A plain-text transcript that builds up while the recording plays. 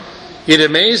It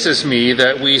amazes me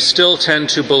that we still tend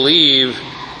to believe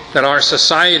that our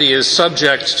society is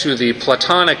subject to the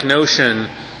Platonic notion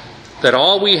that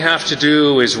all we have to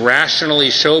do is rationally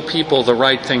show people the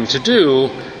right thing to do,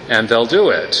 and they'll do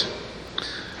it.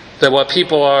 That what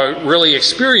people are really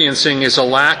experiencing is a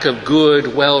lack of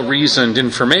good, well-reasoned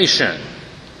information.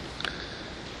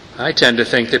 I tend to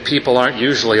think that people aren't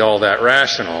usually all that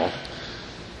rational,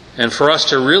 and for us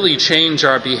to really change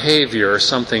our behavior,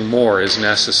 something more is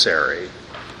necessary.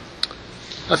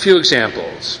 A few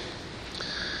examples.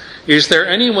 Is there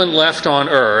anyone left on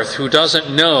earth who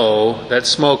doesn't know that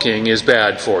smoking is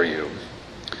bad for you?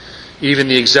 Even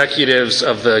the executives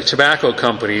of the tobacco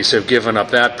companies have given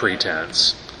up that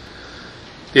pretense.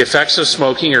 The effects of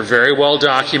smoking are very well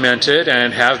documented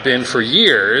and have been for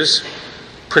years,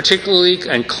 particularly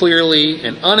and clearly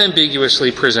and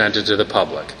unambiguously presented to the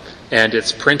public. And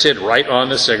it's printed right on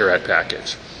the cigarette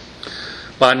package.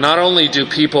 But not only do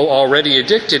people already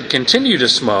addicted continue to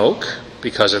smoke,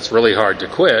 because it's really hard to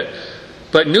quit,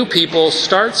 but new people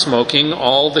start smoking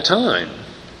all the time.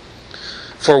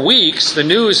 For weeks, the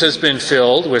news has been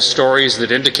filled with stories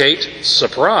that indicate,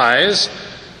 surprise,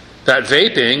 that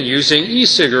vaping using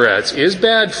e-cigarettes is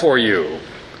bad for you.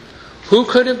 Who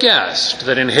could have guessed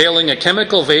that inhaling a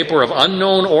chemical vapor of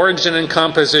unknown origin and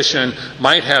composition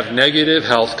might have negative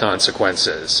health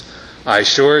consequences? I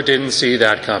sure didn't see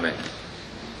that coming.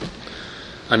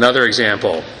 Another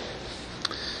example.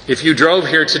 If you drove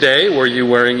here today, were you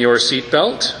wearing your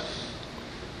seatbelt?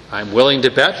 I'm willing to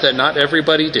bet that not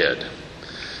everybody did.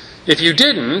 If you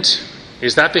didn't,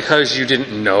 is that because you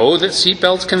didn't know that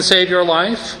seatbelts can save your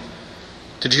life?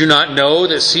 Did you not know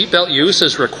that seatbelt use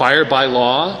is required by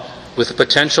law, with a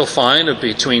potential fine of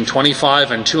between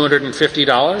 $25 and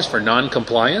 $250 for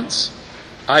non-compliance?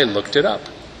 I looked it up.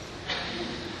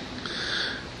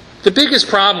 The biggest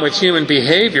problem with human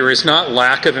behavior is not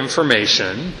lack of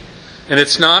information, and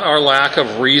it's not our lack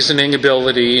of reasoning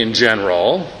ability in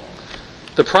general.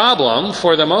 The problem,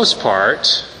 for the most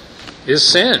part, is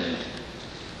sin.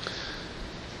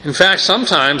 In fact,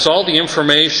 sometimes all the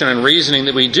information and reasoning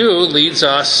that we do leads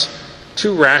us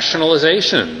to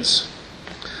rationalizations.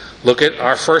 Look at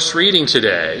our first reading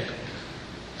today.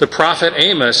 The prophet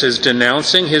Amos is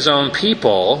denouncing his own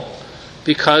people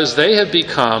because they have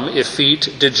become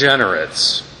effete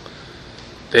degenerates.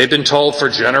 They've been told for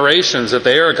generations that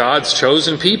they are God's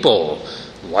chosen people.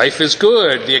 Life is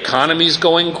good, the economy's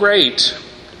going great.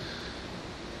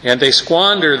 And they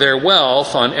squander their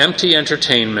wealth on empty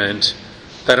entertainment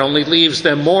that only leaves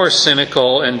them more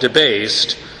cynical and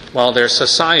debased while their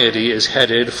society is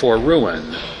headed for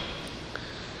ruin.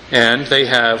 And they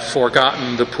have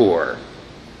forgotten the poor.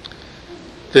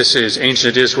 This is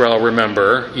ancient Israel,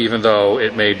 remember, even though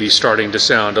it may be starting to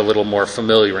sound a little more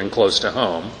familiar and close to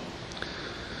home.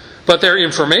 But their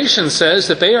information says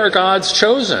that they are God's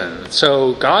chosen,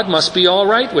 so God must be all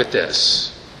right with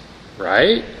this,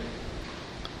 right?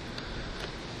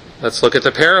 Let's look at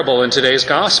the parable in today's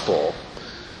gospel.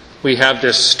 We have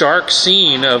this stark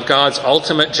scene of God's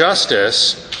ultimate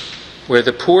justice, where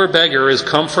the poor beggar is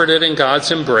comforted in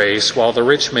God's embrace while the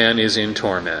rich man is in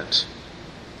torment.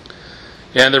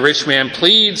 And the rich man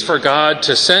pleads for God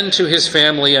to send to his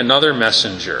family another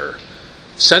messenger.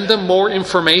 Send them more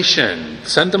information.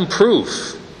 Send them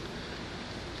proof.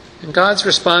 And God's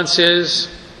response is,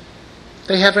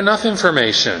 they have enough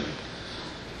information.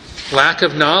 Lack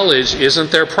of knowledge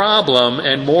isn't their problem,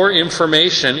 and more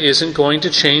information isn't going to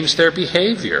change their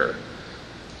behavior.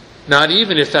 Not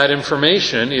even if that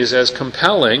information is as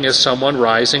compelling as someone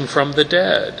rising from the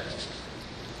dead.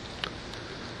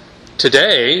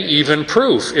 Today, even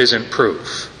proof isn't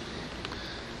proof.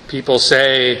 People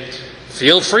say,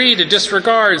 feel free to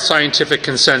disregard scientific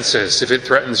consensus if it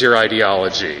threatens your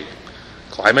ideology.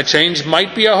 Climate change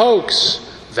might be a hoax.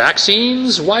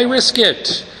 Vaccines, why risk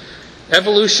it?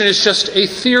 Evolution is just a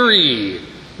theory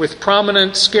with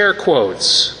prominent scare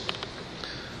quotes.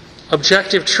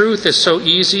 Objective truth is so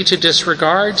easy to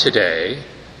disregard today.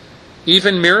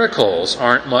 Even miracles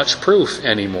aren't much proof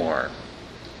anymore.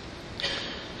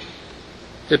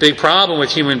 The big problem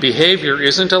with human behavior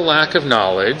isn't a lack of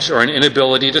knowledge or an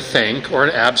inability to think or an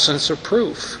absence of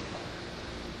proof.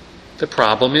 The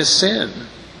problem is sin.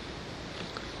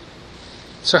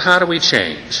 So how do we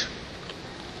change?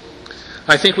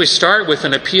 I think we start with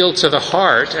an appeal to the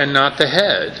heart and not the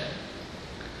head.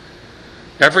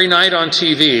 Every night on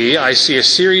TV, I see a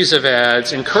series of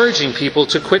ads encouraging people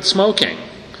to quit smoking.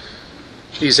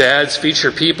 These ads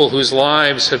feature people whose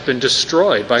lives have been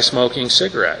destroyed by smoking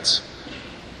cigarettes.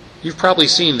 You've probably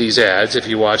seen these ads if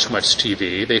you watch much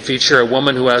TV. They feature a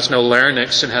woman who has no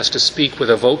larynx and has to speak with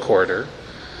a vocoder,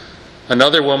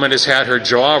 Another woman has had her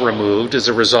jaw removed as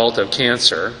a result of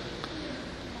cancer.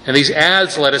 And these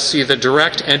ads let us see the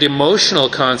direct and emotional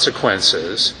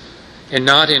consequences, and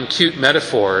not in cute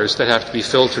metaphors that have to be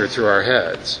filtered through our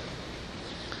heads.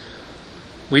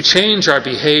 We change our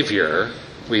behavior,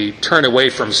 we turn away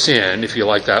from sin, if you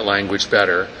like that language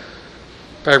better,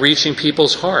 by reaching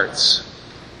people's hearts.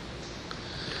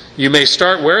 You may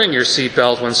start wearing your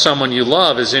seatbelt when someone you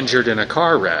love is injured in a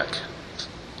car wreck.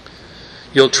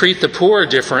 You'll treat the poor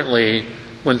differently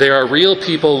when there are real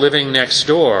people living next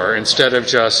door instead of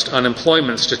just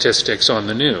unemployment statistics on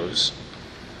the news.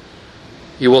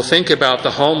 You will think about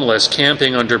the homeless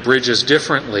camping under bridges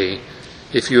differently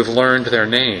if you have learned their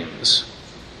names.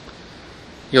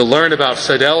 You'll learn about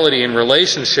fidelity in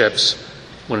relationships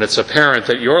when it's apparent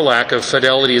that your lack of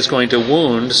fidelity is going to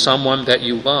wound someone that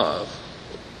you love.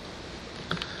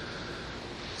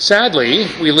 Sadly,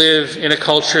 we live in a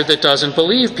culture that doesn't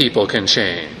believe people can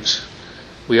change.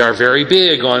 We are very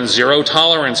big on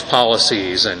zero-tolerance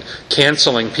policies and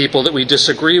canceling people that we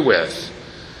disagree with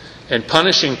and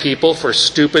punishing people for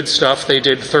stupid stuff they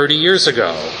did 30 years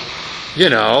ago. You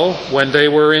know, when they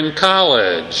were in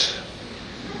college.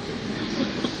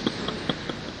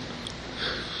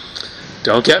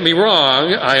 Don't get me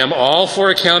wrong, I am all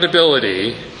for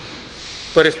accountability,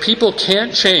 but if people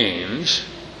can't change,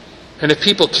 and if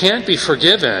people can't be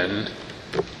forgiven,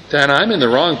 then I'm in the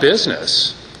wrong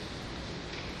business.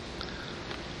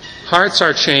 Hearts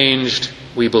are changed,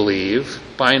 we believe,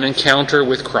 by an encounter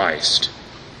with Christ.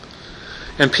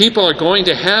 And people are going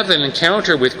to have an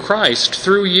encounter with Christ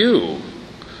through you.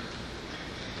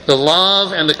 The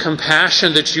love and the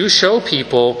compassion that you show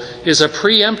people is a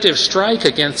preemptive strike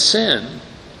against sin.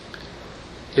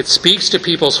 It speaks to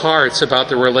people's hearts about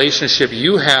the relationship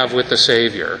you have with the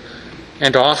Savior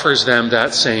and offers them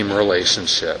that same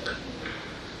relationship.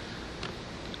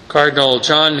 Cardinal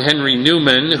John Henry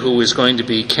Newman, who is going to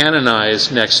be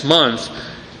canonized next month,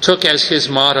 took as his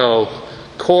motto,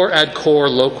 Cor ad cor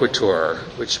loquitur,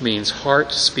 which means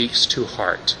heart speaks to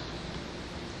heart.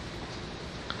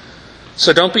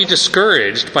 So don't be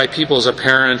discouraged by people's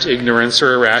apparent ignorance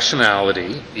or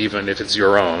irrationality, even if it's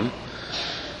your own.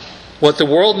 What the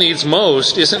world needs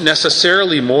most isn't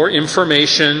necessarily more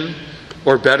information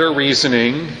or better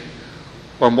reasoning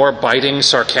or more biting,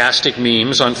 sarcastic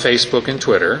memes on Facebook and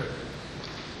Twitter.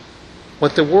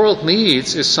 What the world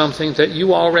needs is something that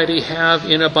you already have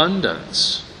in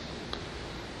abundance.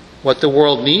 What the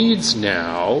world needs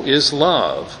now is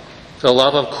love, the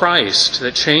love of Christ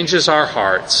that changes our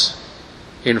hearts,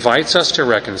 invites us to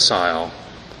reconcile,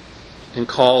 and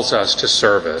calls us to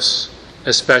service,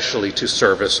 especially to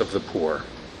service of the poor.